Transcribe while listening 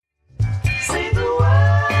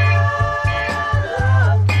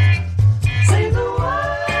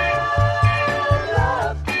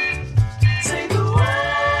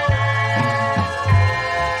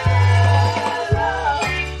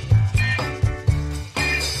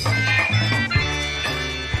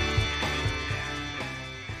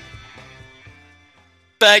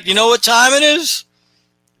back. You know what time it is?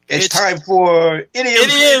 It's time for Idioms For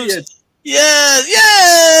Idiots. Yes,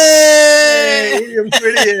 Yay! yay! Idioms For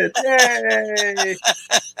Idiots. Yay!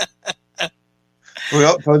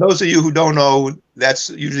 Well, for those of you who don't know,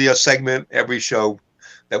 that's usually a segment every show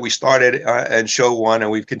that we started in show one, and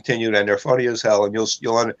we've continued, and they're funny as hell. And you'll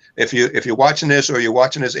if you're watching this, or you're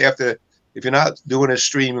watching this after, if you're not doing a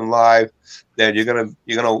stream and live, then you're gonna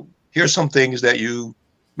hear some things that you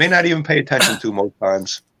may not even pay attention to most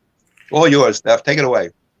times. All yours, Steph. Take it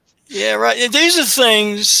away. Yeah, right. These are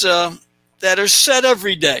things that are said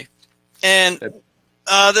every day, and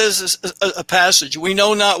there's a passage. We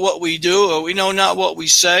know not what we do, or we know not what we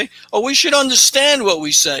say, or we should understand what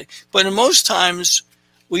we say. But in most times,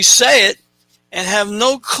 we say it and have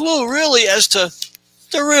no clue really as to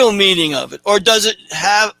the real meaning of it, or does it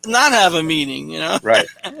not have a meaning? You know, right.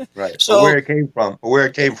 So or where it came from, where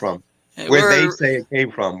they say it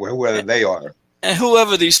came from, where they are, and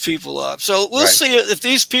whoever these people are. So we'll see if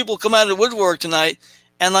these people come out of the woodwork tonight,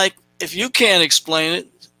 and like if you can't explain it,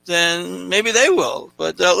 then maybe they will.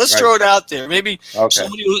 But let's throw it out there. Maybe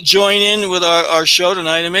somebody will join in with our show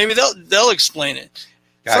tonight, and maybe they'll explain it.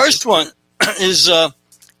 Gotcha. First one is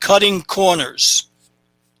cutting corners.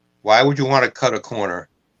 Why would you want to cut a corner?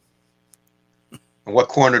 And what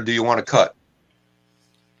corner do you want to cut?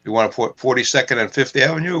 You want to put 42nd and 5th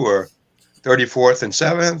Avenue, or 34th and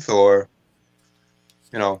 7th, or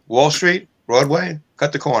Wall Street, Broadway?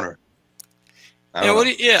 Cut the corner. I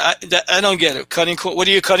don't get it. Cutting. What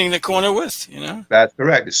are you cutting the corner with? That's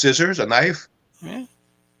correct. The scissors, a knife,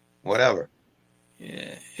 whatever.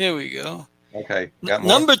 Yeah. Here we go. Okay.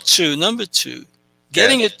 Number two.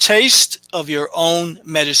 Getting a taste of your own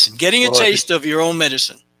medicine. Getting a taste of your own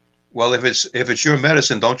medicine. Well, if it's your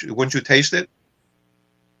medicine, wouldn't you taste it?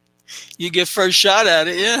 You get first shot at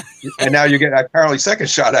it, yeah. And now you get apparently second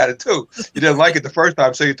shot at it too. You didn't like it the first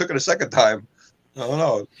time, so you took it a second time. I don't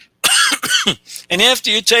know. And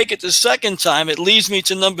after you take it the second time, it leads me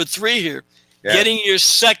to number 3 here. Yeah. Getting your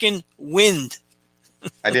second wind.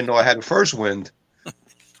 I didn't know I had a first wind.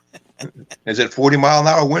 Is it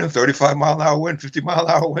 40-mile-an-hour wind, 35-mile-an-hour wind,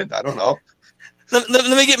 50-mile-an-hour wind? I don't know. Let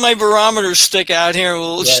me get my barometer stick out here, and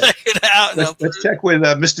we'll check it out. Let's check with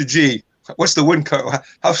Mr. G. What's the wind?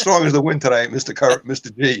 How strong is the wind today,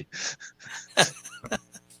 Mr. G?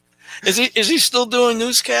 Is he still doing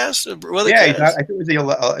newscasts? I think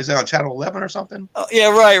is it on Channel 11 or something? Oh, yeah,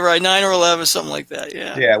 right, 9 or 11, something like that.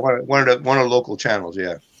 Yeah. Yeah, one of the local channels.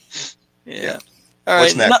 Yeah. Yeah. All right.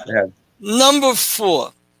 What's next? Number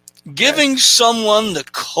 4. Giving someone the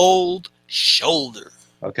cold shoulder.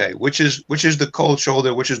 Okay, which is the cold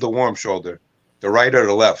shoulder? Which is the warm shoulder? The right or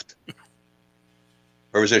the left?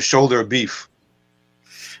 Or is it shoulder of beef?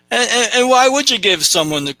 And why would you give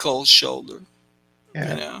someone the cold shoulder?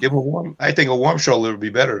 Yeah, give a warm. I think a warm shoulder would be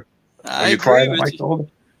better. You crying on my shoulder?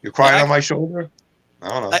 You're crying on my shoulder? I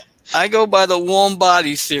don't know. I go by the warm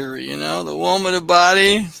body theory, the warmer the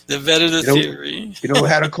body, the better the theory. You know who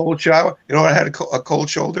had a cold shower? You know what had a cold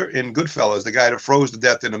shoulder? In Goodfellas, the guy that froze to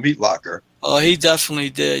death in a meat locker. Oh, he definitely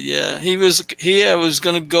did, yeah. He was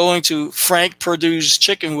going to go into Frank Perdue's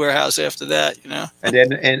chicken warehouse after that, And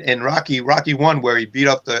then in Rocky 1, where he beat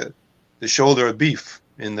up the shoulder of beef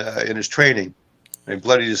in his training and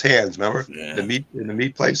bloodied his hands, remember? Yeah. In the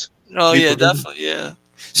meat place? Oh, meat definitely, yeah.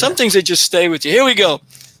 Some things that just stay with you. Here we go.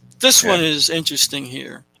 This one is interesting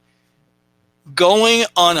here. Going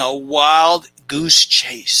on a wild goose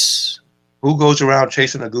chase. Who goes around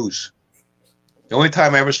chasing a goose? The only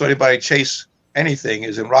time I ever saw anybody chase anything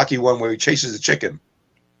is in Rocky 1, where he chases the chicken.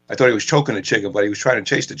 I thought he was choking the chicken, but he was trying to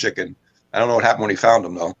chase the chicken. I don't know what happened when he found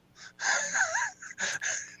him, though.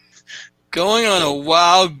 Going on a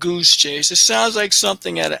wild goose chase. It sounds like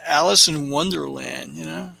something out of Alice in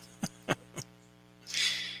Wonderland,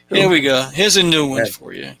 Here we go. Here's a new one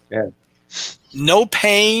for you. Yeah. No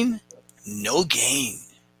pain, no gain.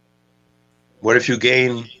 What if you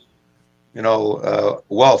gain,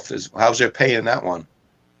 wealth? How's there pain in that one?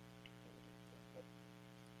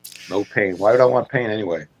 No pain. Why would I want pain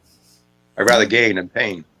anyway? I'd rather gain than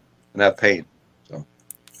pain, than have pain. So.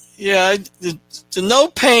 Yeah, the no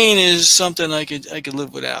pain is something I could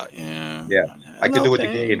live without. Yeah. Yeah, I could do with the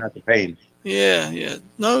gain, not the pain. Yeah,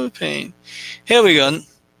 no pain. Here we go.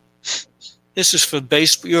 This is for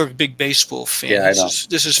baseball. You're a big baseball fan. Yeah, I know.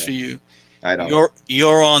 This is for you. I know.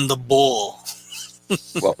 You're on the ball.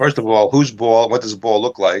 Well, first of all, whose ball? What does the ball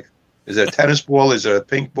look like? Is it a tennis ball? Is it a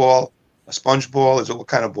pink ball? A sponge ball? What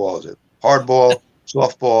kind of ball is it? Hard ball?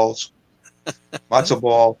 Soft balls? Matzo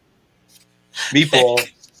ball? Meatball?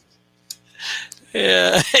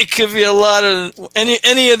 Yeah, it could be a lot of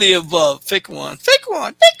any of the above. Pick one.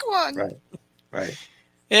 Right.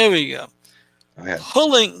 Here we go. Go ahead.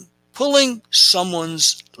 Pulling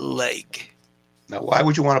someone's leg. Now, why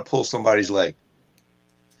would you want to pull somebody's leg?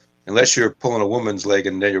 Unless you're pulling a woman's leg,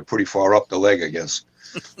 and then you're pretty far up the leg, I guess.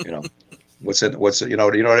 You know, what's it? You know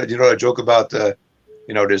that joke about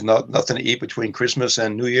there's nothing to eat between Christmas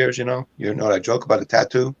and New Year's. You know that joke about the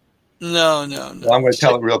tattoo. No. Well, I'm going to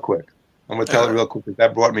tell it real quick. Because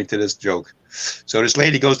that brought me to this joke. So this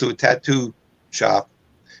lady goes to a tattoo shop,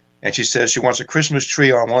 and she says she wants a Christmas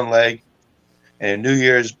tree on one leg and a New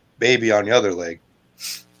Year's baby on the other leg.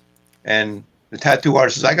 And the tattoo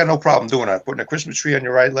artist says, I got no problem doing that, putting a Christmas tree on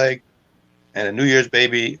your right leg and a New Year's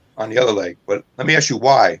baby on the other leg. But let me ask you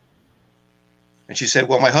why. And she said,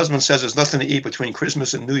 well, my husband says there's nothing to eat between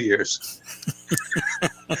Christmas and New Year's.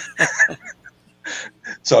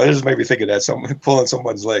 So it just made me think of that, someone pulling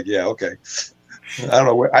someone's leg. Yeah, okay. I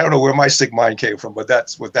don't know where my sick mind came from, but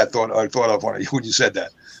that's what I thought of when you said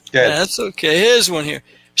that. Yeah, that's okay. Here's one here.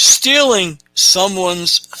 Stealing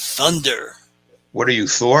someone's thunder. What are you,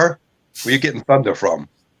 Thor? Where are you getting thunder from?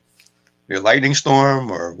 Your lightning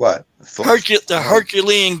storm or what? The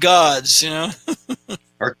Herculean gods,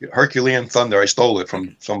 Herculean thunder. I stole it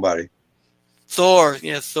from somebody. Thor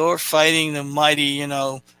fighting the mighty,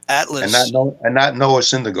 Atlas. And not Noah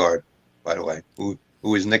Syndergaard, by the way, who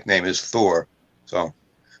his nickname is Thor. So,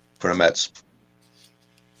 for the Mets.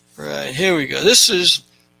 Right, here we go. This is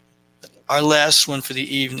our last one for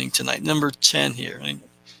the evening tonight, number 10 here. Right?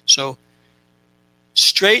 So,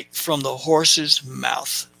 straight from the horse's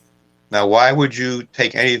mouth. Now, why would you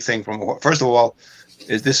take anything from? First of all,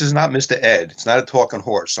 this is not Mr. Ed. It's not a talking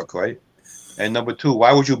horse, okay? And number two,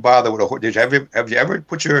 why would you bother with a horse? Have you ever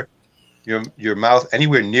put your mouth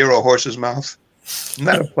anywhere near a horse's mouth?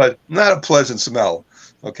 Not a pleasant smell,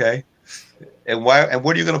 okay? And why? And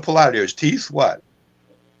what are you going to pull out of there? His teeth? What?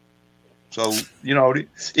 So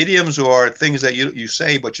idioms are things that you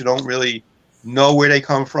say, but you don't really know where they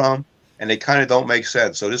come from, and they kind of don't make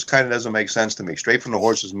sense. So this kind of doesn't make sense to me. Straight from the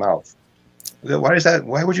horse's mouth. Why is that?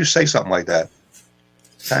 Why would you say something like that?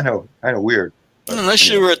 Kind of weird. Unless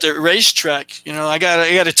you were at the racetrack, I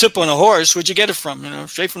got a tip on a horse. Where'd you get it from?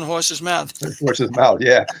 Straight from the horse's mouth. Horse's mouth,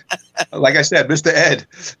 yeah. Like I said, Mr.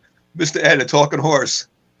 Ed, a talking horse.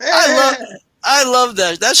 I love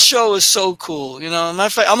that. That show is so cool. Matter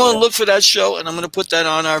of fact, I'm going to look for that show, and I'm going to put that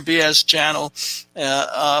on our BS channel,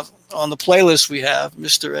 on the playlist we have,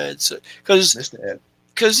 Mr. Ed.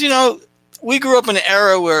 Because we grew up in an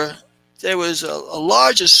era where there was a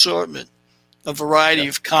large assortment, a variety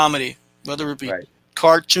of comedy, whether it be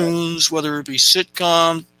cartoons, whether it be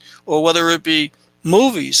sitcom, or whether it be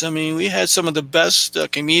movies. I mean, we had some of the best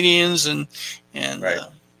comedians and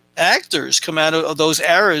actors come out of those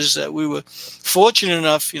eras that we were fortunate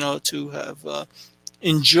enough, to have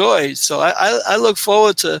enjoyed. So I look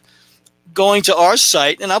forward to going to our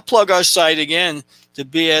site, and I'll plug our site again, the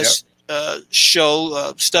BS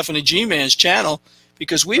show, Stephanie G-Man's channel,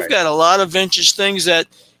 because we've got a lot of vintage things that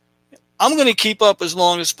I'm going to keep up as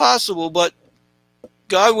long as possible, but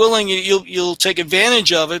God willing, you'll take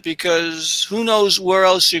advantage of it, because who knows where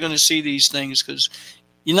else you're going to see these things, because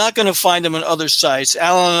you're not going to find them on other sites.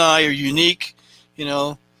 Alan and I are unique,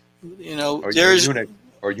 or there's eunuch,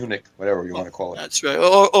 whatever you want to call it. That's right.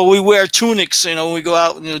 Or we wear tunics, when we go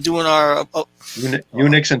out, doing our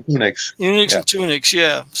eunuchs and tunics. Eunuchs and tunics,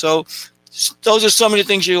 yeah. So those are some of the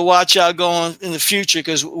things you watch out going in the future,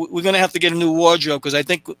 because we're going to have to get a new wardrobe, because I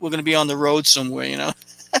think we're going to be on the road somewhere,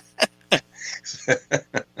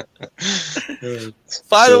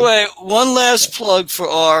 By the way, one last plug for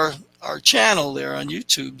our channel there on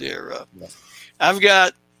YouTube there. I've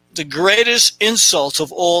got the greatest insults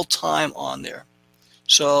of all time on there.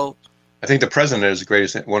 So I think the president is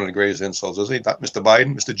one of the greatest insults, isn't he? Not Mr.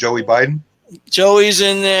 Biden, Mr. Joey Biden. Joey's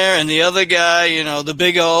in there, and the other guy, the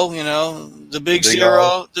big O, the big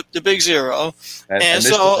zero, the big zero, and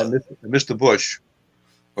Mr. Bush.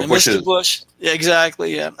 Mr. Bush, yeah,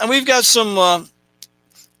 exactly, yeah. And we've got some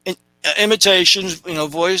imitations,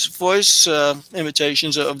 voice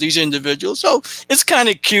imitations of these individuals. So it's kind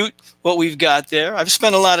of cute what we've got there. I've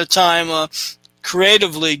spent a lot of time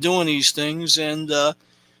creatively doing these things, and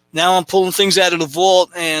now I'm pulling things out of the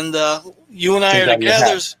vault, and you and I are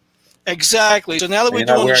together. Exactly. So now that we're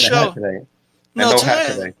doing the show, no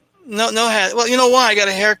hat today. No hat. Well, you know why? I got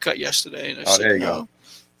a haircut yesterday. There you go.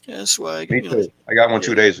 Yeah, that's why. Me too. I got one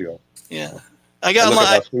 2 days ago. Yeah, I got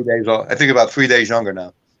about 3 days old. I think about 3 days younger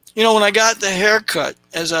now. When I got the haircut,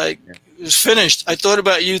 as I was finished, I thought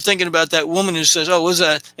about you, thinking about that woman who says, "Oh, was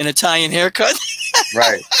that an Italian haircut?"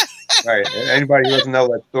 Right. Anybody who doesn't know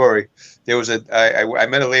that story, there was I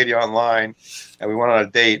met a lady online, and we went on a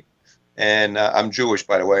date. And I'm Jewish,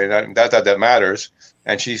 by the way, and not that matters.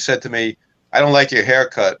 And she said to me, I don't like your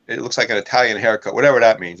haircut. It looks like an Italian haircut, whatever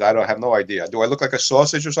that means. I don't have no idea. Do I look like a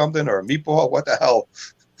sausage or something, or a meatball? What the hell?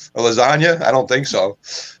 A lasagna? I don't think so.